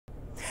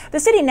The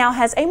city now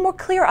has a more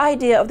clear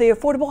idea of the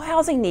affordable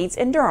housing needs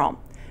in Durham.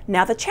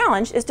 Now the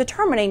challenge is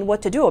determining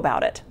what to do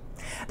about it.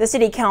 The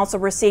City Council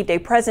received a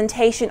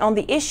presentation on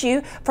the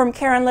issue from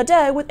Karen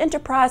Ladeau with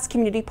Enterprise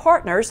Community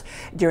Partners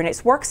during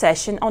its work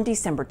session on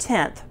December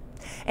 10th.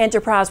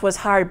 Enterprise was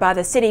hired by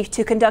the city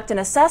to conduct an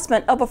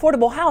assessment of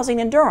affordable housing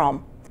in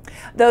Durham.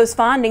 Those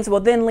findings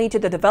will then lead to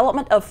the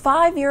development of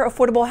 5-year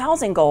affordable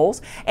housing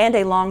goals and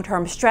a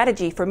long-term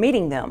strategy for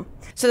meeting them.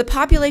 So the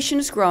population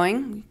is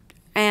growing,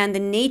 and the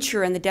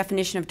nature and the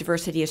definition of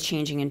diversity is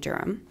changing in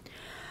Durham.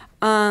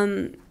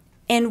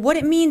 And what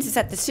it means is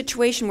that the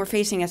situation we're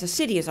facing as a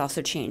city is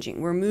also changing.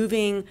 We're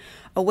moving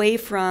away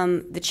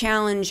from the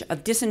challenge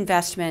of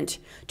disinvestment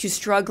to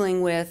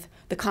struggling with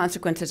the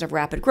consequences of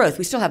rapid growth.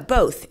 We still have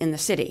both in the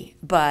city,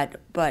 but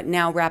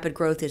now rapid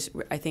growth is,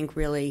 I think,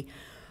 really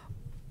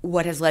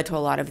what has led to a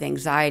lot of the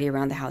anxiety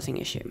around the housing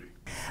issue.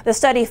 The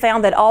study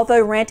found that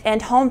although rent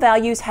and home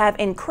values have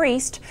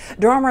increased,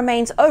 Durham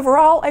remains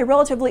overall a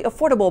relatively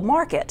affordable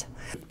market.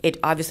 It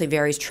obviously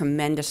varies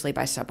tremendously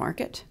by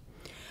submarket,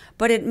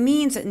 but it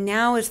means that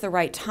now is the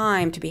right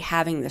time to be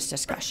having this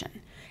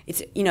discussion.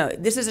 It's,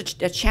 this is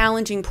a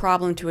challenging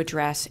problem to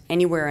address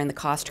anywhere in the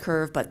cost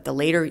curve, but the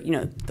later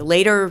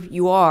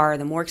you are,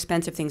 the more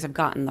expensive things have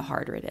gotten, the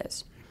harder it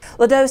is.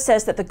 Ladeau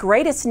says that the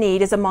greatest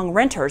need is among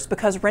renters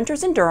because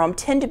renters in Durham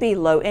tend to be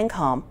low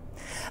income.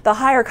 The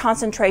higher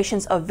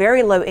concentrations of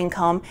very low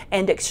income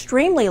and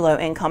extremely low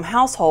income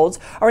households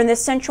are in the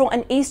central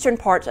and eastern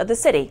parts of the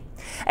city,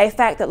 a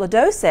fact that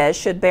Ladeau says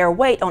should bear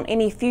weight on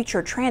any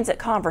future transit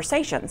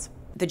conversations.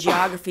 The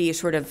geography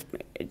sort of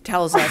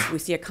tells us we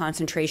see a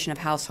concentration of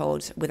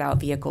households without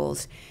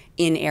vehicles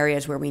in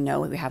areas where we know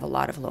we have a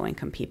lot of low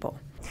income people.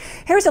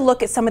 Here's a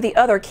look at some of the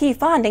other key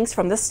findings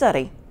from the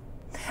study.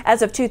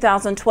 As of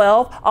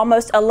 2012,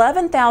 almost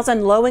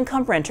 11,000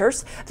 low-income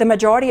renters, the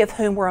majority of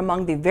whom were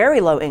among the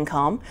very low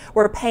income,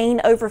 were paying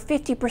over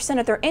 50%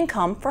 of their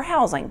income for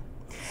housing.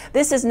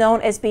 This is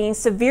known as being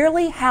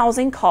severely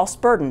housing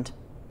cost-burdened.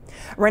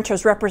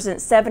 Renters represent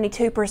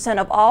 72%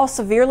 of all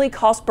severely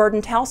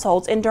cost-burdened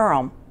households in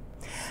Durham.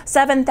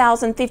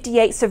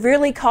 7,058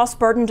 severely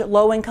cost-burdened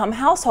low-income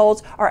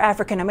households are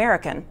African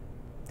American.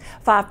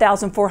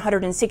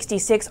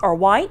 5,466 are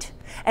white,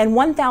 and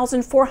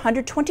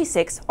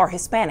 1,426 are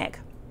Hispanic.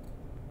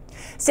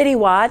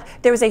 Citywide,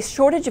 there is a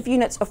shortage of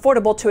units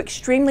affordable to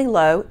extremely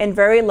low and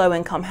very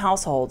low-income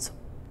households.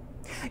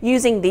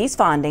 Using these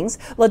findings,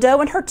 Ladeau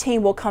and her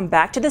team will come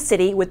back to the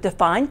city with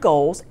defined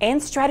goals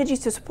and strategies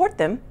to support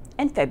them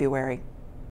in February.